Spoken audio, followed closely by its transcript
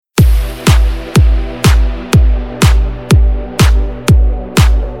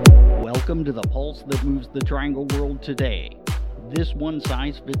Welcome to the pulse that moves the Triangle world today. This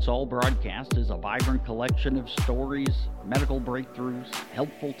one-size-fits-all broadcast is a vibrant collection of stories, medical breakthroughs,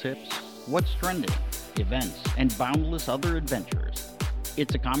 helpful tips, what's trending, events, and boundless other adventures.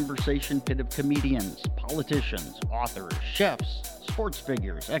 It's a conversation pit of comedians, politicians, authors, chefs, sports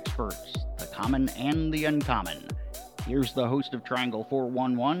figures, experts, the common and the uncommon. Here's the host of Triangle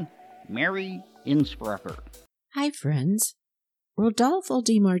 411, Mary Innsbrucker. Hi, friends. Rodolfo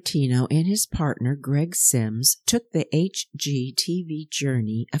DiMartino and his partner, Greg Sims, took the HGTV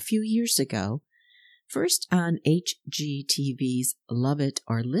journey a few years ago, first on HGTV's Love It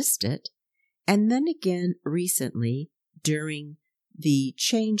or List It, and then again recently during the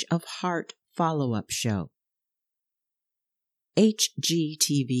Change of Heart follow-up show.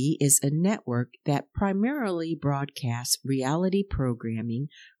 HGTV is a network that primarily broadcasts reality programming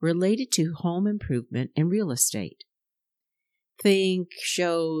related to home improvement and real estate. Think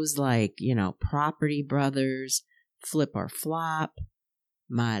shows like, Property Brothers, Flip or Flop,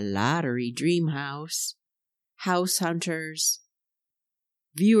 My Lottery Dream House, House Hunters.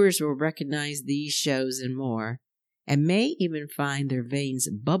 Viewers will recognize these shows and more, and may even find their veins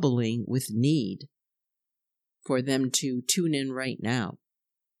bubbling with need for them to tune in right now.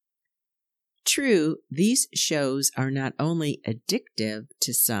 True, these shows are not only addictive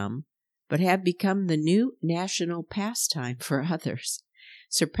to some, but have become the new national pastime for others,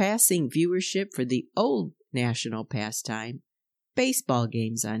 surpassing viewership for the old national pastime, baseball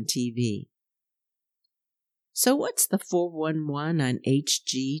games on TV. So what's the 411 on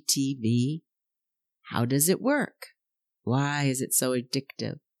HGTV? How does it work? Why is it so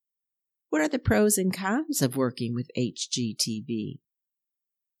addictive? What are the pros and cons of working with HGTV?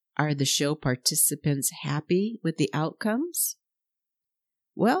 Are the show participants happy with the outcomes?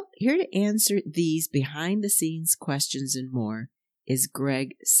 Well, here to answer these behind-the-scenes questions and more is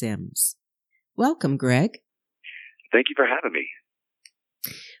Greg Sims. Welcome, Greg. Thank you for having me.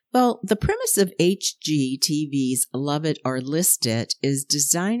 Well, the premise of HGTV's Love It or List It is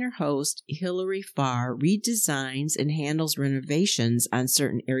designer-host Hilary Farr redesigns and handles renovations on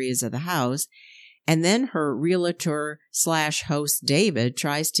certain areas of the house, and then her realtor/host David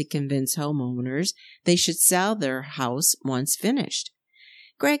tries to convince homeowners they should sell their house once finished.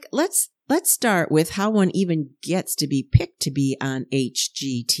 Greg, let's start with how one even gets to be picked to be on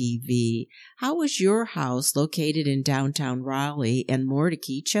HGTV. How was your house located in downtown Raleigh and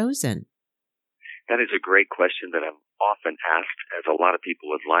Mordecai chosen? That is a great question that I'm often asked, as a lot of people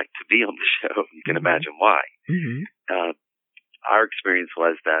would like to be on the show. You can imagine why. Mm-hmm. Our experience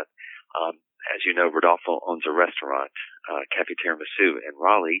was that, as you know, Rodolfo owns a restaurant, Cafe Tiramisu in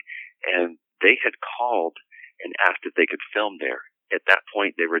Raleigh, and they had called and asked if they could film there. At that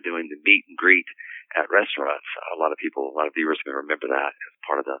point, they were doing the meet and greet at restaurants. A lot of viewers may remember that as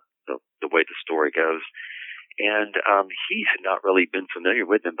part of the way the story goes. And he had not really been familiar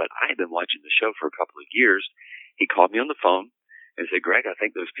with them, but I had been watching the show for a couple of years. He called me on the phone and said, "Greg, I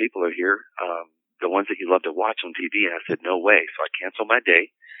think those people are here, the ones that you love to watch on TV." And I said, "No way." So I canceled my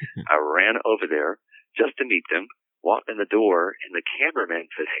day. I ran over there just to meet them, walked in the door, and the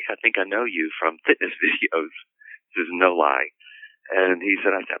cameraman said, "Hey, I think I know you from fitness videos." This is no lie. And he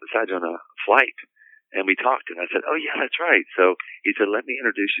said, "I sat beside you on a flight, and we talked." And I said, "Oh, yeah, that's right." So he said, "Let me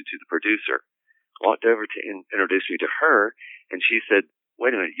introduce you to the producer." Walked over to introduce me to her, and she said,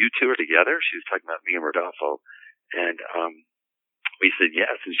 "Wait a minute, you two are together?" She was talking about me and Rodolfo. And we said,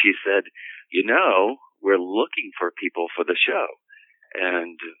 "Yes." And she said, "We're looking for people for the show.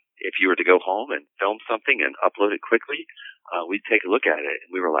 And if you were to go home and film something and upload it quickly, we'd take a look at it."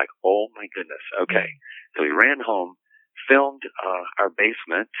 And we were like, "Oh, my goodness. Okay." So we ran home, filmed our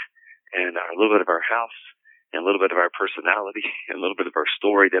basement and a little bit of our house and a little bit of our personality and a little bit of our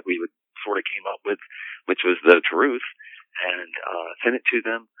story that we would sort of came up with, which was the truth, and sent it to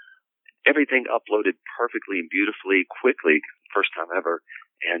them. Everything uploaded perfectly and beautifully, quickly, first time ever,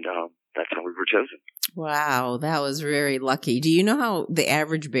 and that's how we were chosen. Wow, that was very lucky. Do you know how the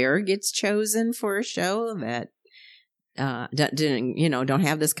average bear gets chosen for a show that don't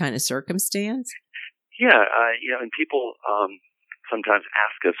have this kind of circumstance? Yeah, and people sometimes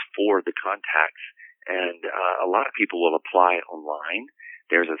ask us for the contacts, and a lot of people will apply online.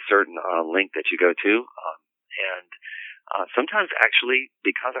 There's a certain link that you go to, and sometimes actually,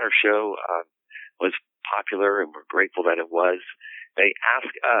 because our show was popular and we're grateful that it was, they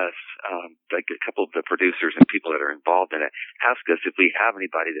ask us, like a couple of the producers and people that are involved in it, ask us if we have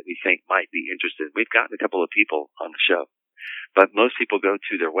anybody that we think might be interested. We've gotten a couple of people on the show, but most people go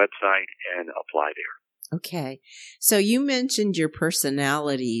to their website and apply there. Okay. So you mentioned your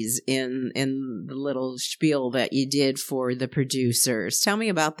personalities in the little spiel that you did for the producers. Tell me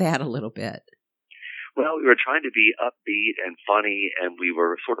about that a little bit. Well, we were trying to be upbeat and funny, and we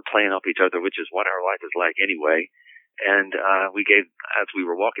were sort of playing off each other, which is what our life is like anyway. And as we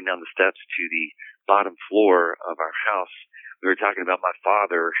were walking down the steps to the bottom floor of our house, we were talking about my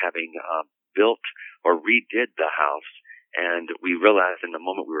father having built or redid the house. And we realized in the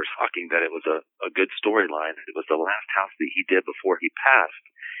moment we were talking that it was a good storyline. It was the last house that he did before he passed,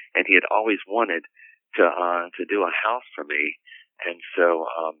 and he had always wanted to do a house for me. And so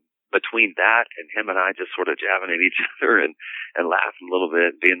between that and him and I just sort of jabbing at each other and laughing a little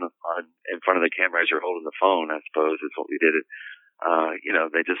bit, being in front of the camera as you're holding the phone, I suppose is what we did.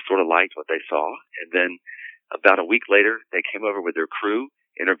 They just sort of liked what they saw. And then about a week later, they came over with their crew,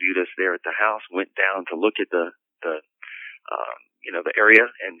 interviewed us there at the house, went down to look at the area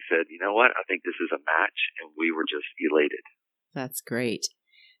and said, you know what, I think this is a match. And we were just elated. That's great.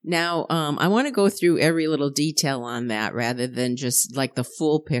 Now, I want to go through every little detail on that rather than just like the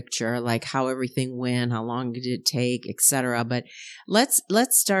full picture, like how everything went, how long did it take, etc. But let's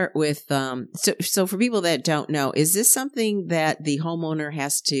start with, so for people that don't know, is this something that the homeowner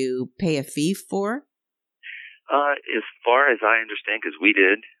has to pay a fee for? As far as I understand, because we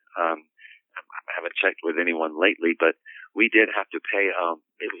did, I haven't checked with anyone lately, but we did have to pay,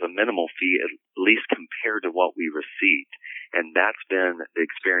 it was a minimal fee, at least compared to what we received. And that's been the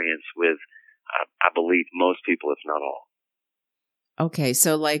experience with, I believe, most people, if not all. Okay,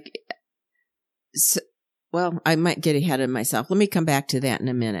 well, I might get ahead of myself. Let me come back to that in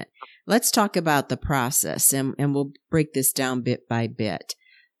a minute. Let's talk about the process, and we'll break this down bit by bit.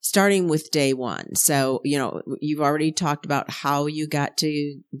 Starting with day one. So, you've already talked about how you got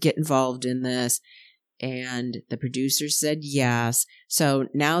to get involved in this, and the producer said yes. So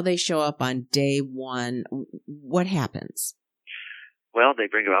now they show up on day one. What happens? Well, they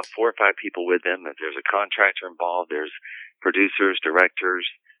bring about 4 or 5 people with them. If there's a contractor involved, there's producers, directors,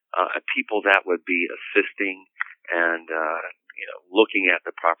 people that would be assisting and, looking at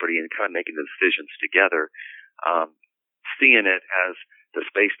the property and kind of making the decisions together, seeing it as the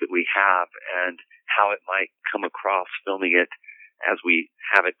space that we have and how it might come across filming it as we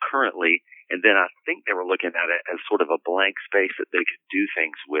have it currently. And then I think they were looking at it as sort of a blank space that they could do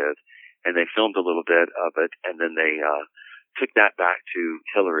things with. And they filmed a little bit of it, and then they took that back to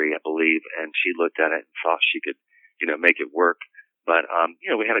Hillary, I believe, and she looked at it and thought she could, make it work. But,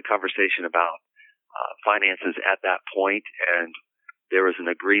 we had a conversation about finances at that point, and there was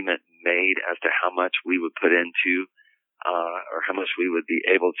an agreement made as to how much we would put into or how much we would be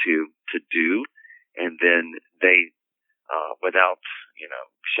able to do. And then they, without,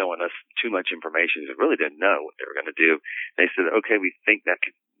 showing us too much information, they really didn't know what they were going to do. They said, okay, we think that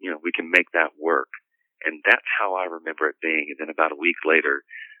could, we can make that work. And that's how I remember it being. And then about a week later,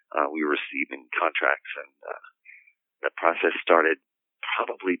 we were receiving contracts, and the process started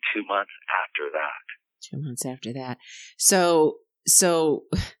probably 2 months after that. 2 months after that. So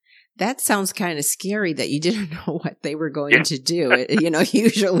that sounds kind of scary that you didn't know what they were going to do.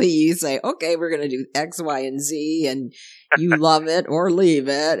 Usually you say, okay, we're going to do X, Y, and Z, and you love it or leave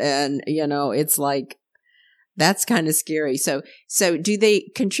it. And, it's like, that's kind of scary. So do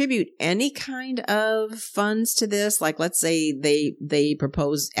they contribute any kind of funds to this? Like, let's say they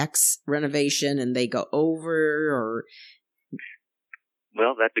propose X renovation and they go over, or?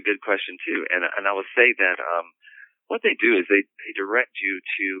 Well, that's a good question too. And I would say that, what they do is they direct you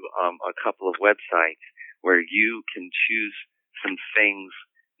to a couple of websites where you can choose some things.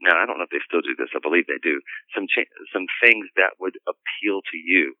 Now, I don't know if they still do this. I believe they do. Some things that would appeal to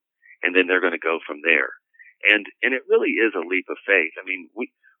you, and then they're going to go from there. And it really is a leap of faith. I mean,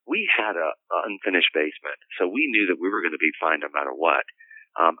 we had a unfinished basement, so we knew that we were going to be fine no matter what.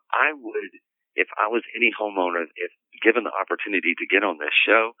 I would, if I was any homeowner, if given the opportunity to get on this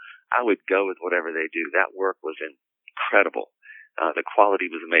show, I would go with whatever they do. That work was incredible. The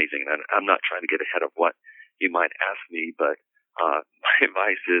quality was amazing. And I'm not trying to get ahead of what you might ask me, but my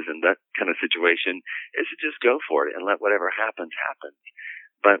advice is, in that kind of situation, is to just go for it and let whatever happens, happen.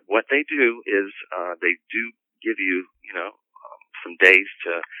 But what they do is they do give you, some days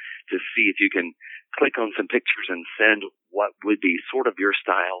to see if you can click on some pictures and send what would be sort of your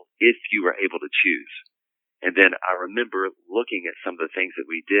style if you were able to choose. And then I remember looking at some of the things that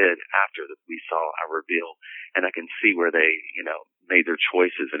we did after we saw our reveal, and I can see where they, made their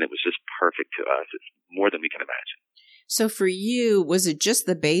choices, and it was just perfect to us. It's more than we can imagine. So for you, was it just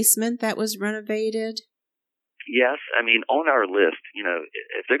the basement that was renovated? Yes. I mean, on our list,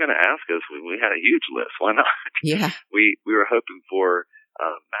 if they're going to ask us, we had a huge list. Why not? Yeah. We were hoping for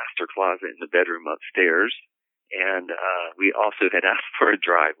master closet in the bedroom upstairs, and we also had asked for a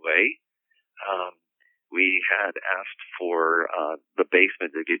driveway. We had asked for the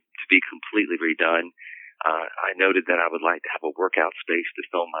basement to be completely redone. I noted that I would like to have a workout space to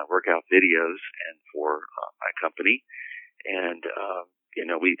film my workout videos and for my company. And,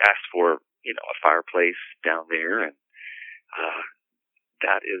 we asked for, a fireplace down there, and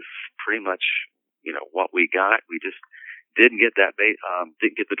that is pretty much, what we got. We just didn't get that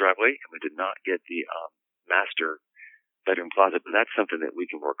didn't get the driveway, and we did not get the master bedroom closet, but that's something that we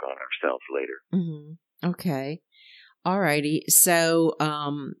can work on ourselves later. Mm-hmm. Okay. All righty. So,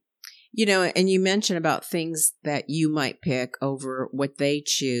 and you mentioned about things that you might pick over what they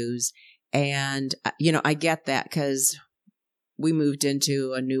choose. And, I get that because we moved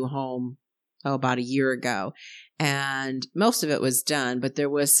into a new home about a year ago, and most of it was done, but there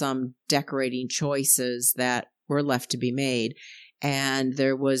was some decorating choices that were left to be made. And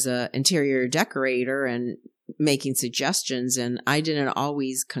there was an interior decorator and making suggestions, and I didn't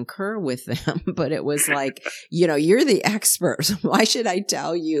always concur with them, but it was like, you're the expert. Why should I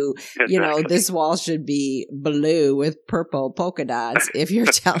tell you, Exactly. this wall should be blue with purple polka dots if you're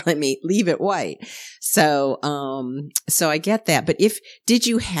telling me leave it white? So I get that. But did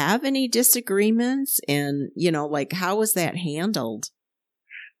you have any disagreements, and, how was that handled?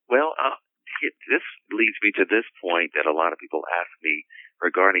 Well, this leads me to this point that a lot of people ask me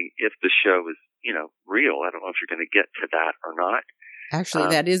regarding if the show is, real. I don't know if you're going to get to that or not.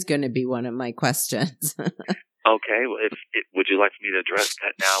 Actually, that is going to be one of my questions. Okay. Well, would you like for me to address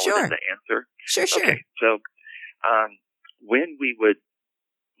that now Sure. within the answer? Sure. Okay. So, when we would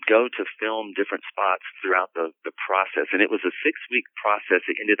go to film different spots throughout the process, and it was a 6-week process.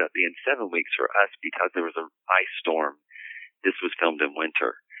 It ended up being 7 weeks for us because there was an ice storm. This was filmed in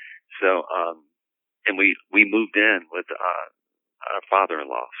winter. So, and we moved in with, our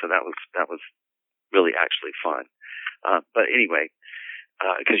father-in-law. So that was really actually fun. But anyway,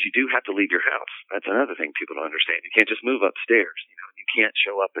 because you do have to leave your house. That's another thing people don't understand. You can't just move upstairs. You can't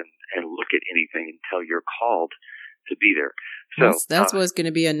show up and look at anything until you're called to be there. So that's what's going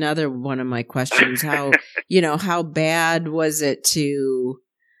to be another one of my questions. How, how bad was it to,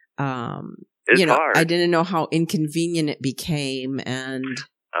 it's hard. I didn't know how inconvenient it became. And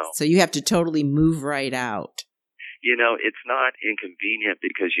so you have to totally move right out. It's not inconvenient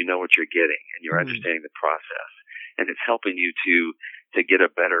because you know what you're getting and you're understanding the process, and it's helping you to get a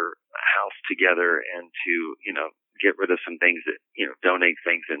better house together and to, get rid of some things that, donate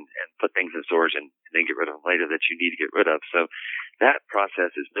things and put things in storage and then get rid of them later that you need to get rid of. So that process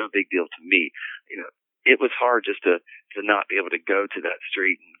is no big deal to me. It was hard just to not be able to go to that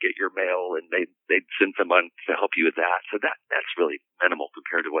street and get your mail, and they'd send someone to help you with that. So that's really minimal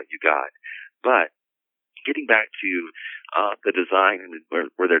compared to what you got. But getting back to the design and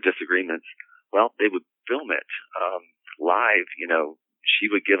were there disagreements, well, they would film it live. She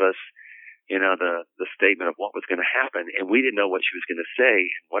would give us, the statement of what was going to happen, and we didn't know what she was going to say,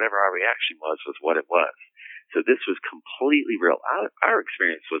 and whatever our reaction was what it was. So this was completely real. Our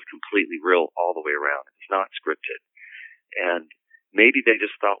experience was completely real all the way around. It's not scripted. And maybe they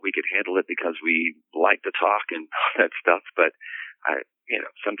just thought we could handle it because we like to talk and all that stuff, but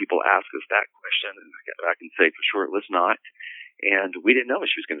some people ask us that question, and I can say for sure it was not. And we didn't know what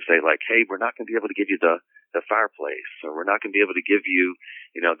she was going to say, like, hey, we're not going to be able to give you the fireplace, or we're not going to be able to give you,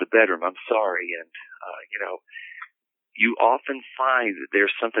 the bedroom. I'm sorry. And, you often find that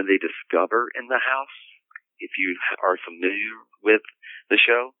there's something they discover in the house if you are familiar with the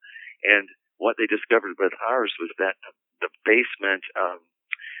show. And what they discovered with ours was that the basement,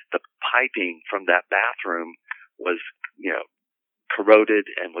 the piping from that bathroom was, corroded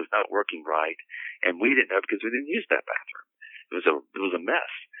and was not working right, and we didn't know because we didn't use that bathroom. It was a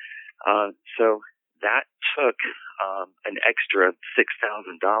mess. So that took an extra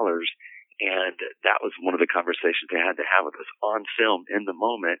 $6,000, and that was one of the conversations they had to have with us on film in the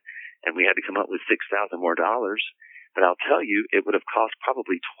moment, and we had to come up with $6,000 more. But I'll tell you, it would have cost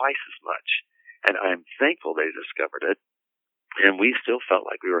probably twice as much, and I'm thankful they discovered it, and we still felt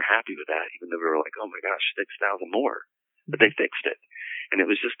like we were happy with that, even though we were like, oh my gosh, $6,000 more. But they fixed it. And it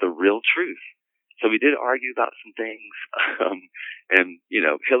was just the real truth. So we did argue about some things. And,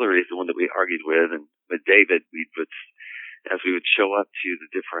 Hillary is the one that we argued with. And with David, as we would show up to the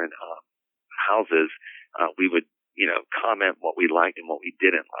different houses, we would, comment what we liked and what we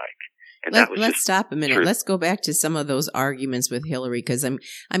didn't like. And let's stop a minute. Truth. Let's go back to some of those arguments with Hillary, because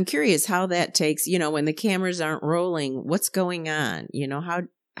I'm curious how that takes, when the cameras aren't rolling, what's going on?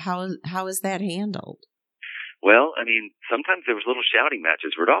 How is that handled? Well, sometimes there was little shouting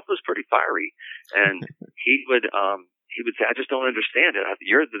matches. Rodolfo's pretty fiery, and he would, he would say, I just don't understand it.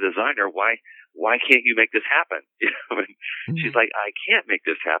 You're the designer. Why can't you make this happen? And she's like, I can't make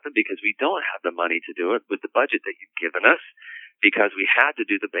this happen because we don't have the money to do it with the budget that you've given us, because we had to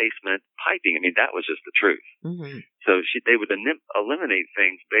do the basement piping. I mean, that was just the truth. Mm-hmm. So they would eliminate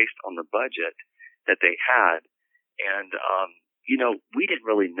things based on the budget that they had. And, we didn't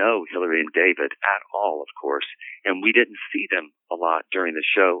really know Hillary and David at all, of course, and we didn't see them a lot during the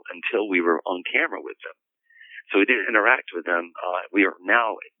show until we were on camera with them. So we didn't interact with them. We are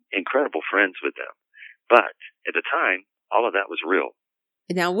now incredible friends with them. But at the time, all of that was real.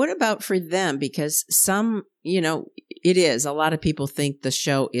 Now, what about for them? Because some, it is. A lot of people think the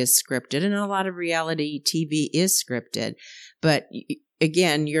show is scripted, and a lot of reality TV is scripted. But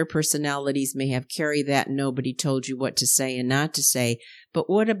again, your personalities may have carried that. Nobody told you what to say and not to say. But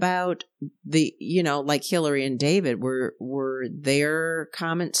what about the, like Hillary and David? Were their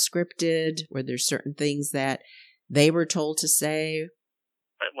comments scripted? Were there certain things that they were told to say?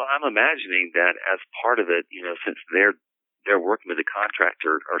 Well, I'm imagining that as part of it, since they're working with the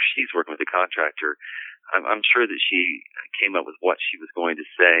contractor, or she's working with the contractor, I'm sure that she came up with what she was going to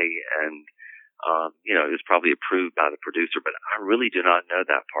say, and it was probably approved by the producer, but I really do not know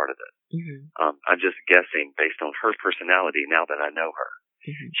that part of it. Mm-hmm. I'm just guessing based on her personality now that I know her.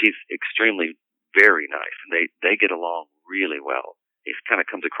 Mm-hmm. She's extremely very nice, and they get along really well. It kind of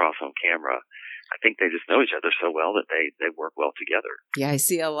comes across on camera. I think they just know each other so well that they work well together. Yeah, I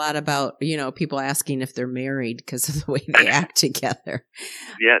see a lot about, people asking if they're married because of the way they act together.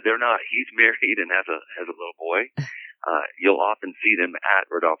 Yeah, they're not. He's married and has a little boy. You'll often see them at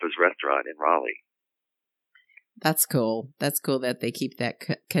Rodolfo's restaurant in Raleigh. That's cool. That's cool that they keep that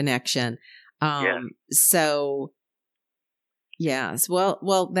connection. Yeah. So, yes.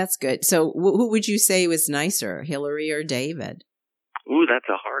 Well, that's good. So who would you say was nicer, Hillary or David? Ooh, that's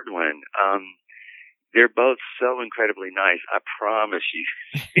a hard one. They're both so incredibly nice. I promise you,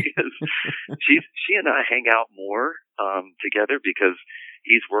 she and I hang out more together because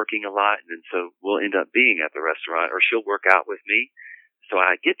he's working a lot, and so we'll end up being at the restaurant, or she'll work out with me. So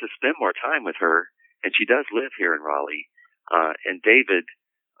I get to spend more time with her, and she does live here in Raleigh. And David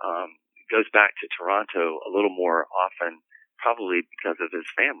goes back to Toronto a little more often, probably because of his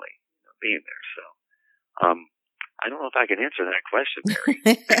family being there. So I don't know if I can answer that question,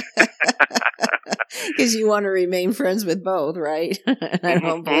 Mary. Because you want to remain friends with both, right? I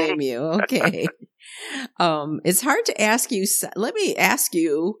don't blame you. Okay. It's hard to ask you. Let me ask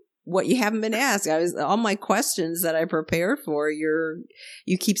you what you haven't been asked. All my questions that I prepared for, you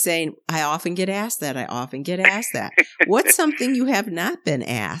keep saying, I often get asked that. I often get asked that. What's something you have not been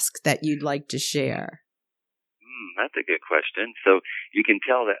asked that you'd like to share? That's a good question. So you can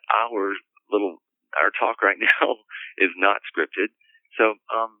tell that our talk right now is not scripted. So,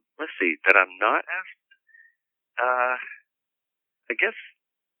 let's see, that I'm not asked. I guess,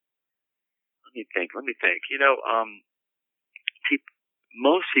 let me think.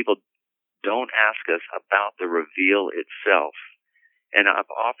 Most people don't ask us about the reveal itself. And I've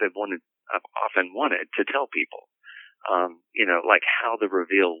often wanted to tell people, like how the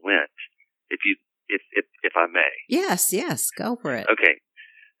reveal went, if I may. Yes, go for it. Okay.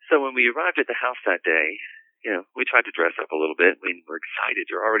 So when we arrived at the house that day, we tried to dress up a little bit. We were excited.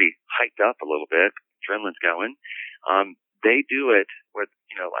 You're already hyped up a little bit. Adrenaline's going. They do it with,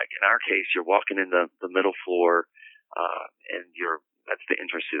 like in our case, you're walking in the middle floor, and that's the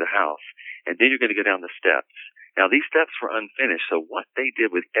entrance to the house. And then you're going to go down the steps. Now, these steps were unfinished. So what they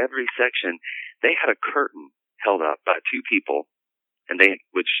did with every section, they had a curtain held up by two people, and they'd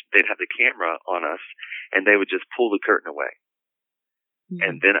have the camera on us, and they would just pull the curtain away.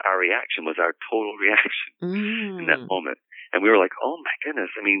 And then our reaction was our total reaction in that moment. And we were like, oh my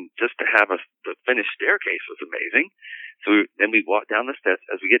goodness. I mean, just to have the finished staircase was amazing. So then we walked down the steps.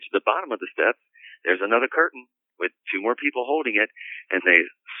 As we get to the bottom of the steps, there's another curtain with two more people holding it. And they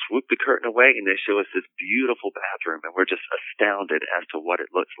swoop the curtain away and they show us this beautiful bathroom. And we're just astounded as to what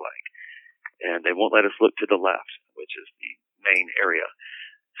it looks like. And they won't let us look to the left, which is the main area.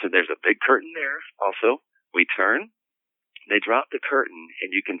 So there's a big curtain there also. We turn. They drop the curtain, and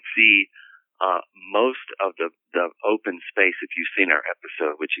you can see most of the open space if you've seen our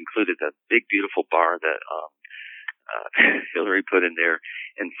episode, which included the big, beautiful bar that Hillary put in there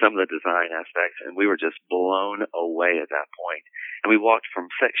and some of the design aspects. And we were just blown away at that point. And we walked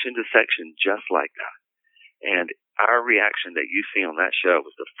from section to section just like that. And our reaction that you see on that show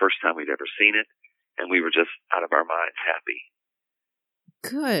was the first time we'd ever seen it, and we were just out of our minds happy.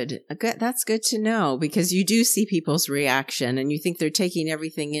 Good. That's good to know, because you do see people's reaction and you think they're taking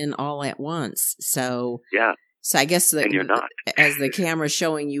everything in all at once. So yeah, So I guess and you're not. As the camera's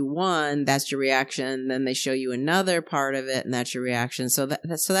showing you one, that's your reaction. Then they show you another part of it, and that's your reaction. So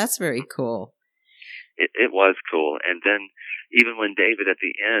that's very cool. It was cool. And then even when David at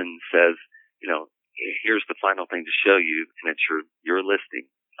the end says, here's the final thing to show you, and it's your listing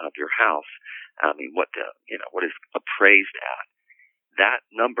of your house. I mean, what is appraised at? That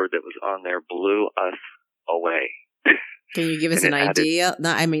number that was on there blew us away. Can you give us an idea?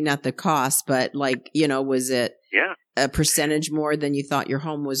 Not the cost, but was it a percentage more than you thought your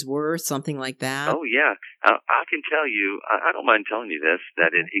home was worth, something like that? Oh, yeah. I can tell you, I don't mind telling you this,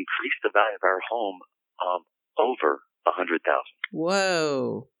 that it increased the value of our home over $100,000.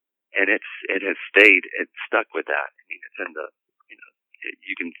 Whoa. And it has stayed, it's stuck with that. I mean, it's in the,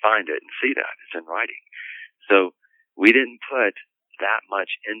 you can find it and see that. It's in writing. So we didn't put that much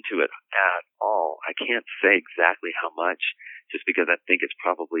into it at all. I can't say exactly how much, just because I think it's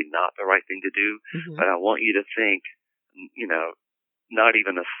probably not the right thing to do. Mm-hmm. But I want you to think, not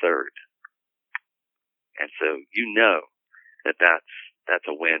even a third. And so that's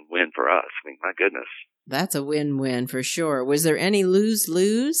a win-win for us. I mean, my goodness. That's a win-win for sure. Was there any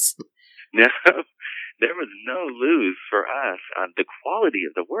lose-lose? No, there was no lose for us. The quality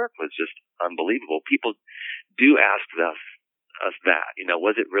of the work was just unbelievable. People do ask us that,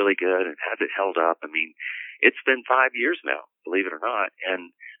 was it really good and has it held up? I mean, it's been 5 years now, believe it or not,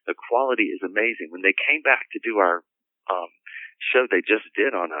 and the quality is amazing. When they came back to do our show they just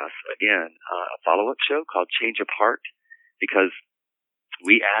did on us, again, a follow-up show called Change of Heart, because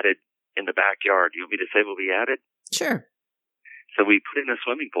we added in the backyard. Do you want me to say what we added? Sure. So we put in a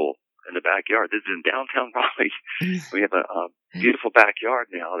swimming pool in the backyard. This is in downtown Raleigh. We have a beautiful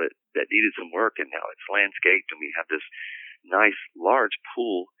backyard now that needed some work, and now it's landscaped, and we have this nice large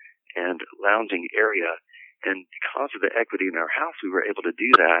pool and lounging area. And because of the equity in our house, we were able to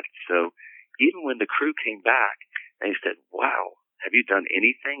do that. So even when the crew came back, they said, "Wow, have you done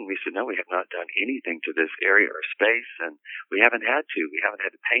anything?" We said, "No, we have not done anything to this area or space, and we haven't had to. We haven't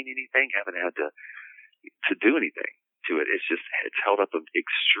had to paint anything, haven't had to do anything to it. It's held up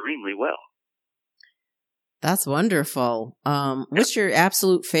extremely well." That's wonderful. What's your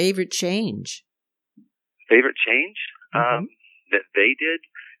absolute favorite change? Favorite change that they did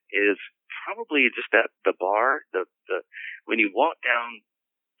is probably just that the bar, the when you walk down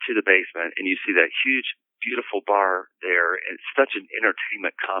to the basement and you see that huge, beautiful bar there, and it's such an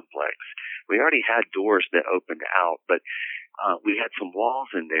entertainment complex. We already had doors that opened out, but we had some walls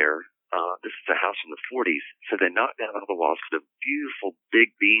in there. This is a house from the 40s, so they knocked down all the walls, put a beautiful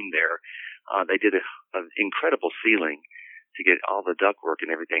big beam there. They did an incredible ceiling to get all the ductwork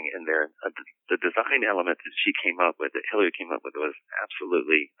and everything in there. The design element that she came up with, that Hillary came up with, was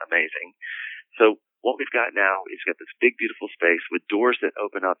absolutely amazing. So what we've got now is we've got this big, beautiful space with doors that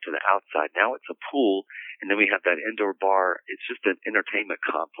open up to the outside. Now it's a pool, and then we have that indoor bar. It's just an entertainment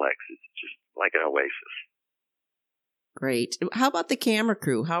complex. It's just like an oasis. Great. How about the camera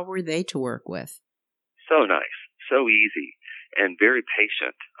crew? How were they to work with? So nice, so easy, and very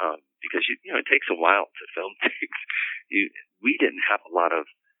patient, because it takes a while to film things. We didn't have a lot of,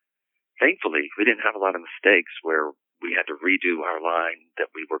 thankfully, we didn't have a lot of mistakes where we had to redo our line that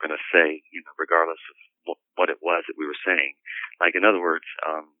we were going to say, regardless of what it was that we were saying. Like, in other words,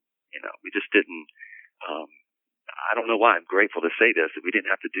 we just didn't, I don't know why, I'm grateful to say this, that we didn't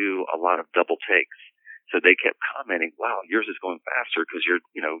have to do a lot of double takes. So they kept commenting, "Wow, yours is going faster because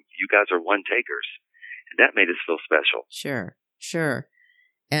you guys are one takers." And that made us feel special. Sure.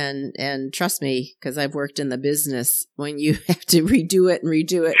 And trust me, because I've worked in the business, when you have to redo it and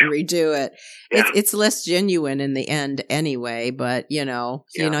redo it and redo it, it's less genuine in the end anyway. But you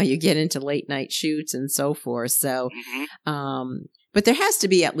get into late night shoots and so forth. So, but there has to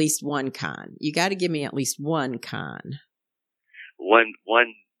be at least one con. You got to give me at least one con. One.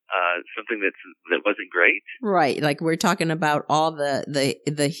 Something that wasn't great. Right, like we're talking about all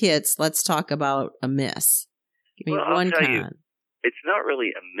the hits. Let's talk about a miss. Give me one con. You, it's not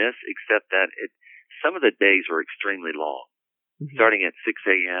really a miss, except that some of the days were extremely long, starting at 6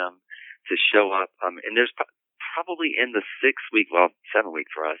 a.m. to show up. And there's probably in the 7 week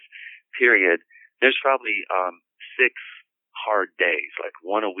for us period, there's probably 6 hard days, like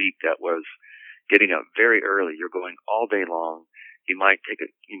one a week that was getting up very early. You're going all day long. You might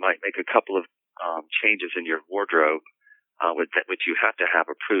make a couple of changes in your wardrobe, which you have to have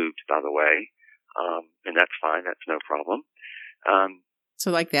approved, by the way, and that's fine. That's no problem.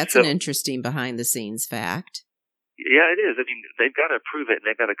 So that's an interesting behind the scenes fact. Yeah, it is. I mean, they've got to approve it, and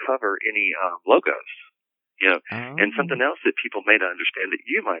they've got to cover any logos. And something else that people may not understand that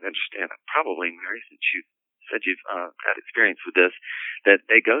you might understand, probably, Mary, since you've said you've had experience with this, that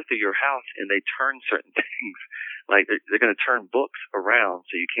they go through your house and they turn certain things, like they're going to turn books around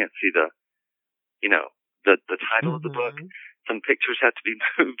so you can't see the title of the book. Some pictures have to be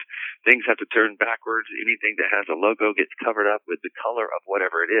moved. Things have to turn backwards. Anything that has a logo gets covered up with the color of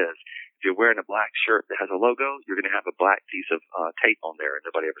whatever it is. If you're wearing a black shirt that has a logo, you're going to have a black piece of tape on there, and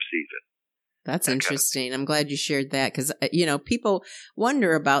nobody ever sees it. That's interesting. I'm glad you shared that because, people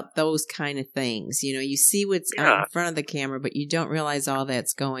wonder about those kind of things. You see what's out in front of the camera, but you don't realize all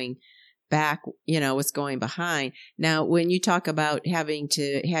that's going back, what's going behind. Now, when you talk about having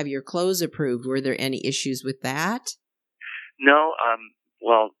to have your clothes approved, were there any issues with that? No,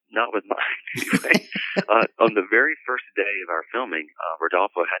 well, not with mine anyway. On the very first day of our filming,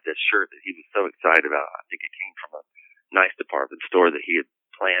 Rodolfo had this shirt that he was so excited about. I think it came from a nice department store that he had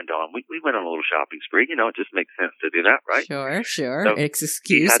planned on. We went on a little shopping spree. It just makes sense to do that, right? Sure. So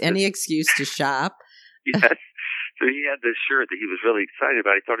any excuse to shop. Yes. So he had this shirt that he was really excited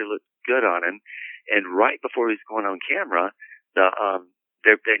about. He thought it looked good on him. And right before he was going on camera,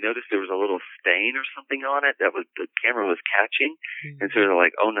 they noticed there was a little stain or something on it that the camera was catching. And so they're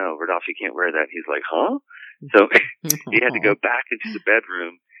like, "Oh no, Rodolfo, you can't wear that." And he's like, "Huh?" So he had to go back into the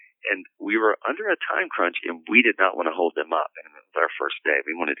bedroom. And we were under a time crunch, and we did not want to hold them up. And it was our first day.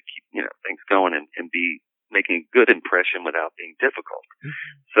 We wanted to keep, things going and be making a good impression without being difficult.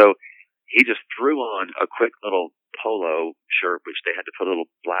 So he just threw on a quick little polo shirt, which they had to put a little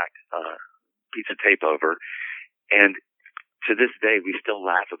black piece of tape over. And to this day, we still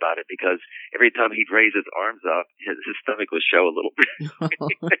laugh about it because every time he'd raise his arms up, his stomach would show a little bit.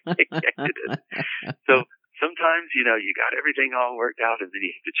 So sometimes, you got everything all worked out, and then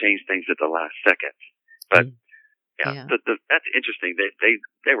you have to change things at the last second. But that's interesting.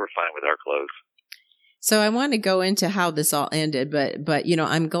 They were fine with our clothes. So I want to go into how this all ended, but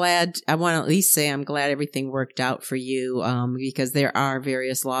I'm glad. I want to at least say I'm glad everything worked out for you, because there are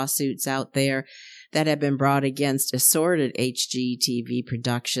various lawsuits out there that have been brought against assorted HGTV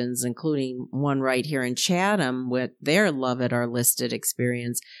productions, including one right here in Chatham with their Love It or Listed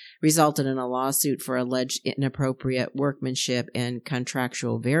experience resulted in a lawsuit for alleged inappropriate workmanship and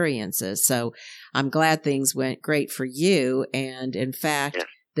contractual variances. So I'm glad things went great for you. And in fact,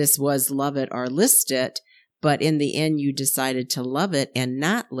 this was Love It or List It, but in the end, you decided to love it and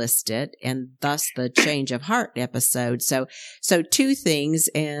not list it, and thus the change of heart episode. So two things,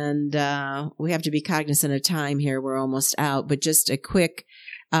 and we have to be cognizant of time here. We're almost out, but just a quick,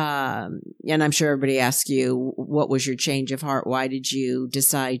 and I'm sure everybody asks you, what was your change of heart? Why did you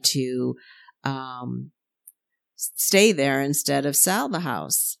decide to stay there instead of sell the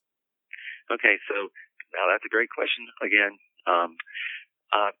house? Okay, so now that's a great question again.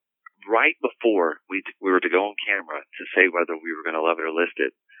 Right before we were to go on camera to say whether we were going to love it or list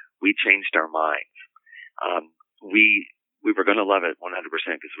it, we changed our minds. We were going to love it 100%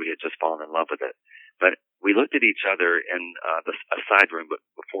 because we had just fallen in love with it. But we looked at each other in a side room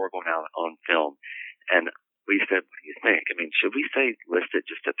before going out on film, and we said, "What do you think? I mean, should we say list it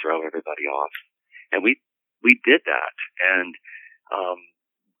just to throw everybody off?" And we did that, and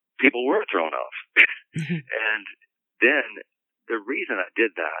people were thrown off. And then the reason I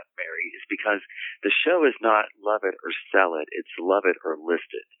did that, Mary, is because the show is not love it or sell it. It's love it or list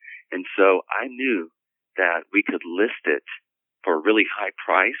it. And so I knew that we could list it for a really high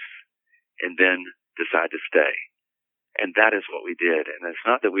price and then decide to stay. And that is what we did. And it's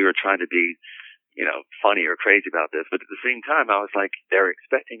not that we were trying to be, funny or crazy about this, but at the same time, I was like, they're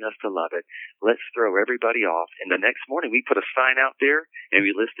expecting us to love it. Let's throw everybody off. And the next morning, we put a sign out there and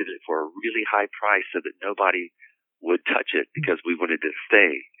we listed it for a really high price so that nobody would touch it because we wanted to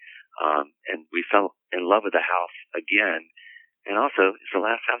stay. And we fell in love with the house again. And also, it's the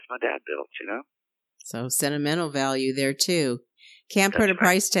last house my dad built, So sentimental value there too. Can't put a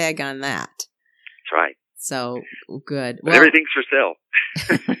price tag on that. That's right. So good. But everything's for sale.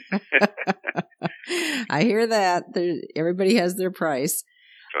 I hear that. Everybody has their price.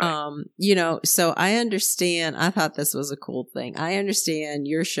 Right. So I understand. I thought this was a cool thing. I understand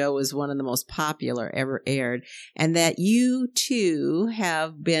your show is one of the most popular ever aired, and that you too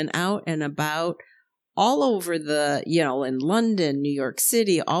have been out and about all over in London, New York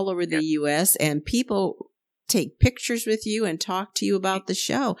City, all over the U.S., and people take pictures with you and talk to you about the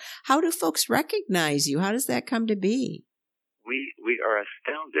show. How do folks recognize you? How does that come to be? We are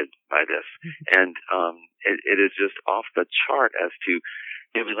astounded by this, and it is just off the chart as to.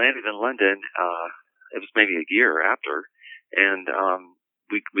 We landed in London, it was maybe a year after, and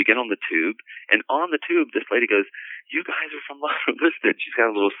we get on the tube, and on the tube, this lady goes, "You guys are from Love It or List It." She's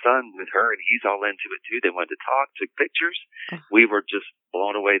got a little son with her, and he's all into it too. They wanted to talk, took pictures. We were just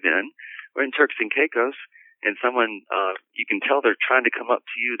blown away then. We're in Turks and Caicos, and someone, you can tell they're trying to come up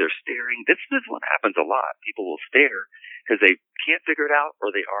to you, they're staring. This is what happens a lot. People will stare because they can't figure it out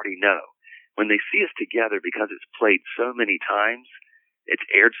or they already know. When they see us together, because it's played so many times, it's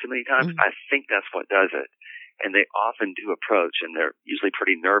aired so many times, I think that's what does it. And they often do approach, and they're usually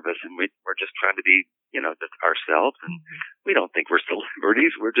pretty nervous, and we're just trying to be, just ourselves, and we don't think we're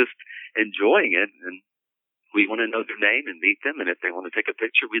celebrities. We're just enjoying it, and we want to know their name and meet them, and if they want to take a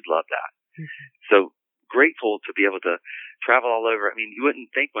picture, we'd love that. So grateful to be able to travel all over. I mean, you wouldn't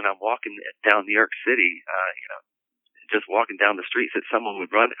think when I'm walking down New York City, just walking down the streets, that someone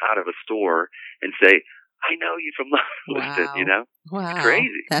would run out of a store and say, I know you from Lewiston, Wow. It's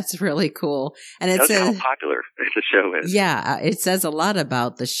crazy. That's really cool. And it says says how popular the show is. Yeah, it says a lot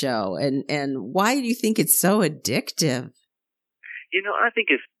about the show. And why do you think it's so addictive? I think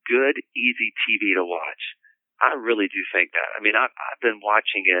it's good, easy TV to watch. I really do think that. I mean, I've been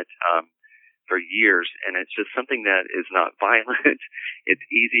watching it for years, and it's just something that is not violent. It's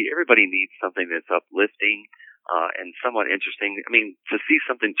easy. Everybody needs something that's uplifting. And somewhat interesting. I mean, to see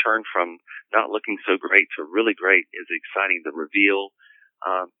something turn from not looking so great to really great is exciting, the reveal.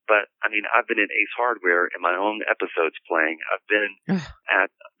 But, I mean, I've been in Ace Hardware and my own episodes playing. I've been at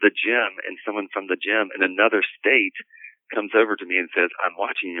the gym, and someone from the gym in another state comes over to me and says, I'm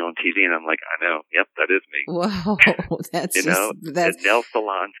watching you on TV. And I'm like, I know. Yep, that is me. Whoa. That's the nail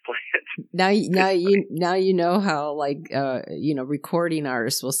salon's plant. Now you know how, recording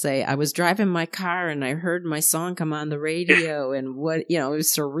artists will say, I was driving my car and I heard my song come on the radio, and it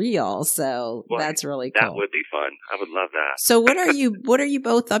was surreal. So that's really cool. That would be fun. I would love that. So what are you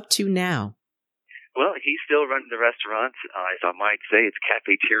both up to now? Well, he's still running the restaurant. As I might say, it's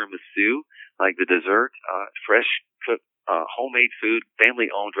Cafe Tiramisu, like the dessert, fresh cooked, homemade food,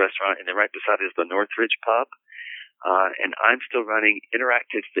 family-owned restaurant, and then right beside it is the Northridge Pub. And I'm still running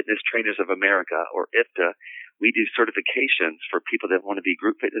Interactive Fitness Trainers of America, or IFTA. We do certifications for people that want to be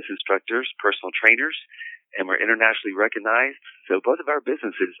group fitness instructors, personal trainers, and we're internationally recognized. So both of our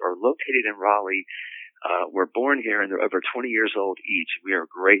businesses are located in Raleigh. We're born here, and they're over 20 years old each. We are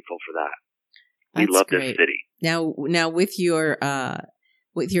grateful for that. We love this city. Now with your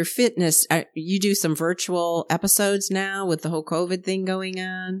fitness, you do some virtual episodes now with the whole COVID thing going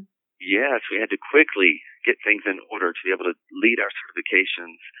on? Yes, we had to quickly get things in order to be able to lead our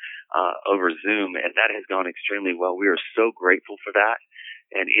certifications over Zoom, and that has gone extremely well. We are so grateful for that,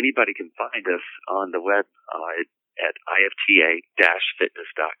 and anybody can find us on the web at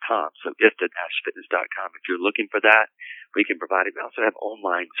ifta-fitness.com. So ifta-fitness.com. If you're looking for that, we can provide it. We also have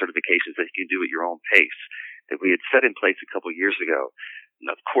online certifications that you can do at your own pace that we had set in place a couple years ago.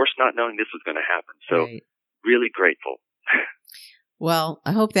 And of course, not knowing this was going to happen. So really grateful. Well,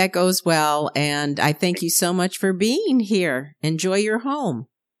 I hope that goes well. And I thank you so much for being here. Enjoy your home.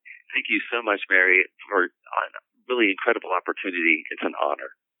 Thank you so much, Mary, for a really incredible opportunity. It's an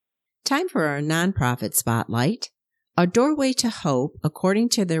honor. Time for our nonprofit spotlight. A Doorway to Hope, according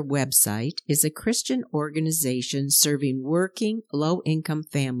to their website, is a Christian organization serving working, low-income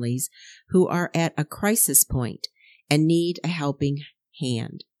families who are at a crisis point and need a helping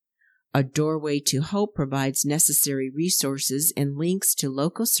hand. A Doorway to Hope provides necessary resources and links to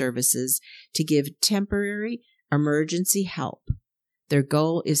local services to give temporary emergency help. Their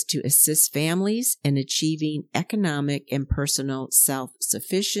goal is to assist families in achieving economic and personal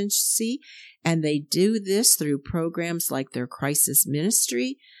self-sufficiency, and they do this through programs like their crisis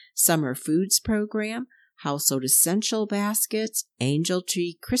ministry, summer foods program, household essential baskets, Angel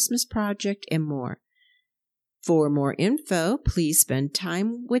Tree Christmas Project, and more. For more info, please spend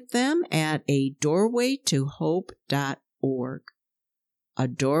time with them at adoorwaytohope.org.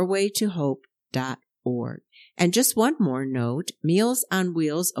 adoorwaytohope.org. And just one more note, Meals on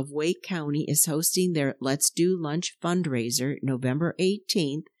Wheels of Wake County is hosting their Let's Do Lunch fundraiser November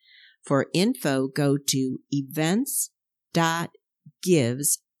 18th. For info, go to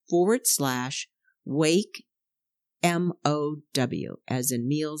events.gives/WakeMOW, as in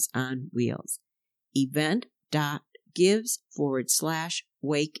Meals on Wheels.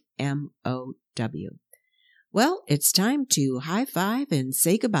 event.gives/WakeMOW. Well, it's time to high five and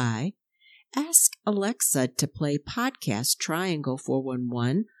say goodbye. Ask Alexa to play Podcast Triangle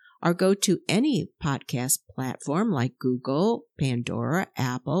 411 or go to any podcast platform like Google, Pandora,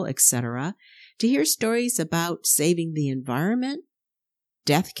 Apple, etc. to hear stories about saving the environment,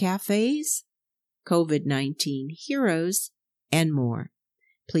 death cafes, COVID-19 heroes, and more.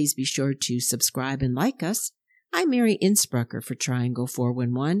 Please be sure to subscribe and like us. I'm Mary Innsbrucker for Triangle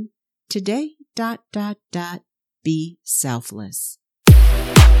 411. Today, ... be selfless.